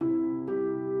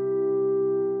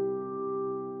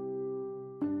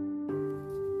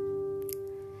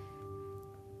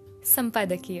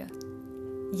संपादकीय.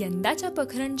 यंदाच्या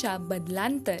पखरणच्या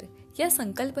बदलांतर या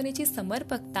संकल्पनेची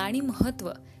समर्पकता आणि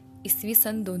महत्त्व इसवी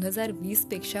सन 2020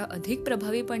 पेक्षा अधिक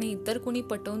प्रभावीपणे इतर कोणी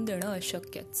पटवून देणं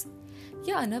अशक्यच.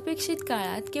 या अनपेक्षित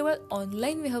काळात केवळ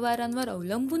ऑनलाईन व्यवहारांवर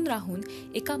अवलंबून राहून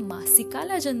एका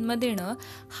मासिकाला जन्म देणं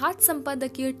हाच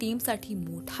संपादकीय टीमसाठी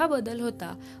मोठा बदल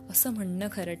होता असं म्हणणं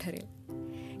खरं ठरेल.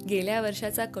 गेल्या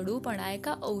वर्षाचा कडूपणा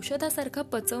एका औषधासारखा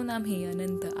पचवून आम्ही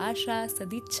अनंत आशा,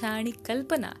 सदिच्छा आणि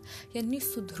कल्पना यांनी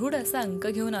सुदृढ असा अंक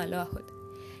घेऊन आलो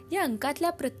आहोत. या अंकातल्या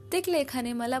प्रत्येक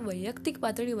लेखाने मला वैयक्तिक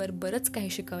पातळीवर बरंच काही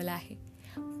शिकवलं आहे.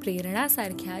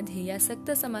 प्रेरणासारख्या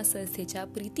ध्येयासक्त समाजसंस्थेच्या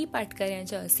प्रीती पाटकर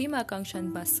यांच्या असीम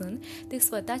आकांक्षांपासून ते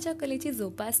स्वतःच्या कलेची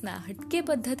जोपासना हटके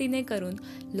पद्धतीने करून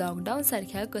लॉकडाऊन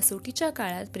सारख्या कसोटीच्या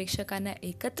काळात प्रेक्षकांना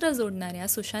एकत्र जोडणाऱ्या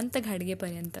सुशांत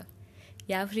घाडगेपर्यंत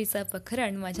यावर्षीचा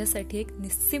पखरण माझ्यासाठी एक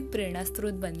निस्सीम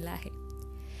प्रेरणास्त्रोत बनला आहे.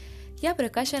 या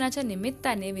प्रकाशनाच्या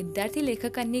निमित्ताने विद्यार्थी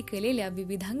लेखकांनी केलेल्या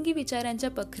विविधांगी विचारांच्या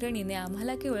पखरणीने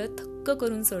आम्हाला केवळ थक्क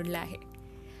करून सोडलं आहे.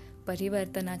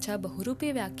 परिवर्तनाच्या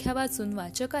बहुरूपी व्याख्या वाचून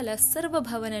वाचकाला सर्व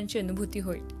भावनांची अनुभूती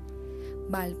होईल.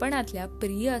 बालपणातल्या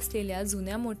प्रिय असलेल्या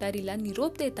जुन्या मोटारीला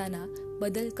निरोप देताना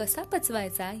बदल कसा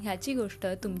पचवायचा ह्याची गोष्ट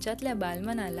तुमच्यातल्या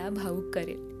बालमनाला भावूक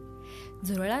करेल.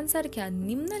 झुरळांसारख्या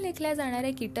निम्न लेखल्या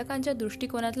जाणाऱ्या कीटकांच्या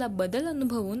दृष्टिकोनातला बदल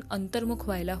अनुभवून अंतर्मुख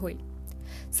व्हायला होईल.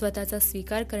 स्वतःचा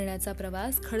स्वीकार करण्याचा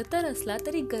प्रवास खडतर असला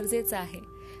तरी गरजेचा आहे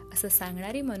असं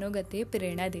सांगणारी मनोगते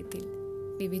प्रेरणा देतील.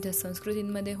 विविध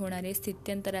संस्कृतींमध्ये होणारे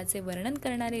स्थित्यंतराचे वर्णन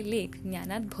करणारे लेख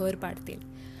ज्ञानात भर पाडतील.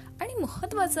 आणि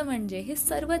महत्त्वाचं म्हणजे हे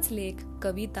सर्वच लेख,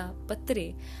 कविता,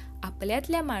 पत्रे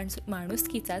आपल्यातल्या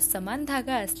माणुसकीचा समान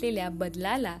धागा असलेल्या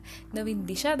बदलाला नवीन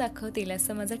दिशा दाखवतील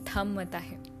असं माझं ठाम मत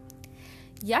आहे.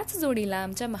 याच जोडीला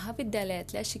आमच्या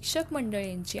महाविद्यालयातल्या शिक्षक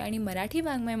मंडळींची आणि मराठी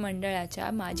वाङ्मय मंडळाच्या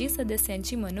माजी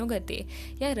सदस्यांची मनोगते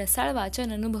या रसाळ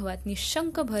वाचन अनुभवात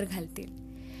निशंक भर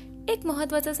घालतील. एक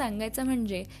महत्त्वाचं सांगायचं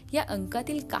म्हणजे या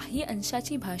अंकातील काही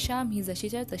अंशाची भाषा आम्ही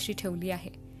जशीच्या तशी ठेवली आहे,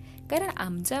 कारण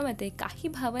आमच्या मते काही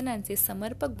भावनांचे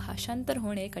समर्पक भाषांतर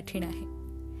होणे कठीण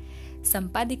आहे.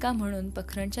 संपादिका म्हणून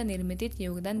पखरणच्या निर्मितीत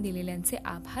योगदान दिलेल्यांचे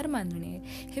आभार मानणे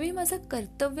हे मी माझं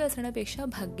कर्तव्य असण्यापेक्षा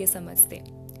भाग्य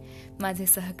समजते. माझे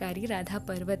सहकारी राधा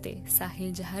पर्वते,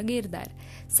 साहिल जहागीरदार,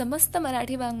 समस्त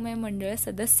मराठी वाङ्मय मंडळ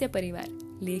सदस्य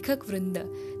परिवार, लेखक वृंद,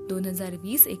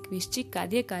 2020-21ची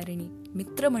कार्यकारिणी,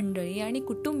 मित्रमंडळी आणि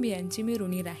कुटुंबियांची मी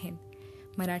ऋणी राहीन.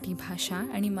 मराठी भाषा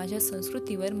आणि माझ्या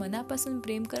संस्कृतीवर मनापासून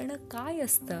प्रेम करणं काय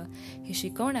असतं हे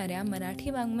शिकवणाऱ्या मराठी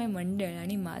वाङ्मय मंडळ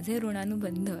आणि माझे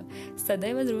ऋणानुबंध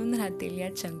सदैव जुळून राहतील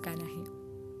यात शंका नाही.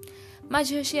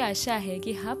 माझी अशी आशा आहे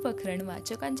की हा पखरण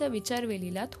वाचकांच्या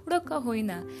विचारवेलीला थोडं का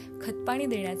होईना खतपाणी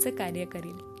देण्याचं कार्य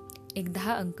करेल.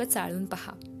 एकदा अंक चाळून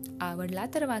पहा, आवडला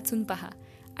तर वाचून पहा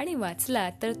आणि वाचला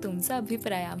तर तुमचा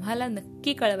अभिप्राय आम्हाला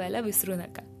नक्की कळवायला विसरू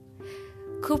नका.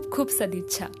 खूप खूप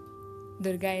सदिच्छा.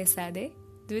 दुर्गा सादे,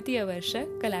 2य वर्ष,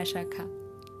 कला शाखा.